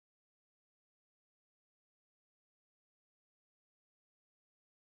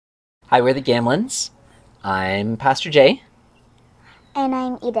Hi, we're the Gamlins. I'm Pastor Jay. And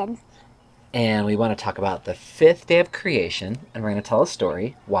I'm Eden. And we want to talk about the 5th day of creation, and we're going to tell a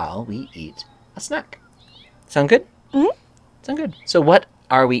story while we eat a snack. Sound good? Mm-hmm. Sound good. So what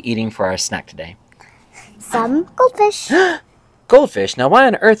are we eating for our snack today? Some goldfish. Goldfish. Now why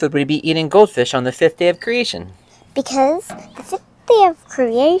on earth would we be eating goldfish on the 5th day of creation? Because the 5th day of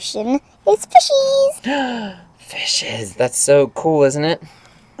creation is fishies. Fishes. That's so cool, isn't it?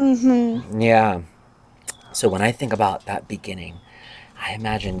 Mm-hmm. Yeah. So when I think about that beginning, I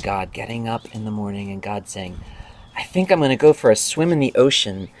imagine God getting up in the morning and God saying, I think I'm going to go for a swim in the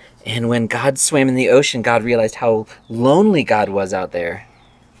ocean. And when God swam in the ocean, God realized how lonely God was out there.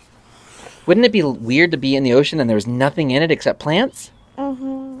 Wouldn't it be weird to be in the ocean and there was nothing in it except plants?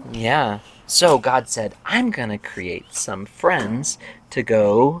 Mm-hmm. Yeah. So God said, I'm going to create some friends to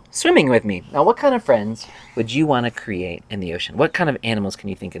go swimming with me. Now, what kind of friends would you want to create in the ocean? What kind of animals can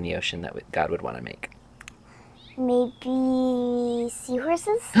you think in the ocean that God would want to make? Maybe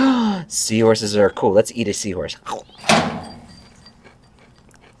seahorses? Seahorses are cool. Let's eat a seahorse.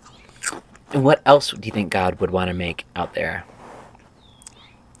 And what else do you think God would want to make out there?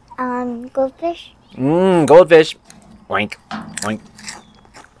 Goldfish? Goldfish. Oink, oink.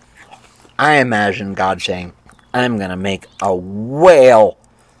 I imagine God saying, I'm going to make a whale.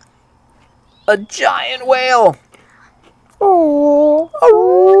 A giant whale. Oh.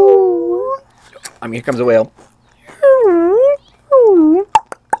 Here comes a whale.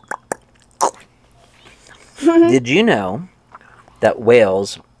 Did you know that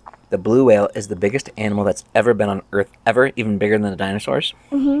whales, the blue whale, is the biggest animal that's ever been on Earth, ever, even bigger than the dinosaurs?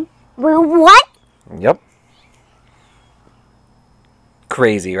 Mm-hmm. What? Yep.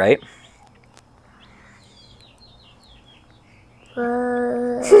 Crazy, right?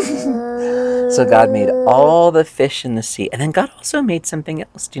 So God made all the fish in the sea. And then God also made something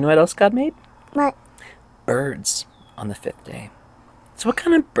else. Do you know what else God made? What? Birds on the 5th day. So what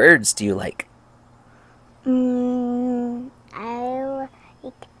kind of birds do you like? I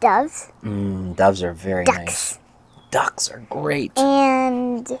like doves. Doves are very nice. Ducks are great.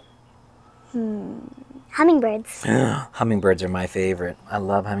 And hummingbirds. Hummingbirds are my favorite. I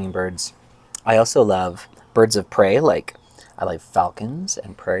love hummingbirds. I also love birds of prey, I like falcons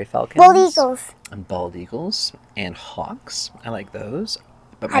and prairie falcons. Bald eagles. And bald eagles and hawks. I like those.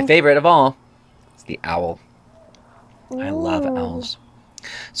 But my favorite of all is the owl. I love owls.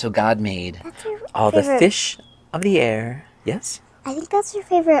 So God made all the fish of the air. Yes? I think that's your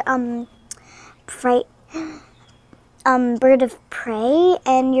favorite bird of prey,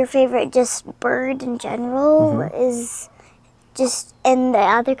 and your favorite just bird in general is just, and the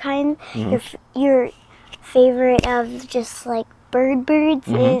other kind, your favorite of just like birds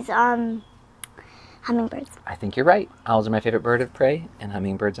is hummingbirds. I think you're right. Owls are my favorite bird of prey, and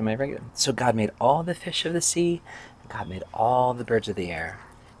hummingbirds are my favorite. So God made all the fish of the sea, and God made all the birds of the air.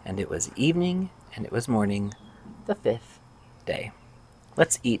 And it was evening, and it was morning, the 5th day.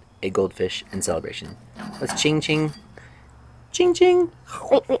 Let's eat a goldfish in celebration. Let's ching ching. Ching ching.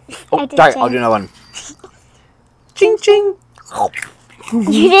 Wait. Oh, sorry, I'll do another one. Ching ching. You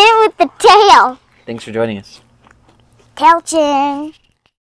did it with the tail. Thanks for joining us. Tail ching.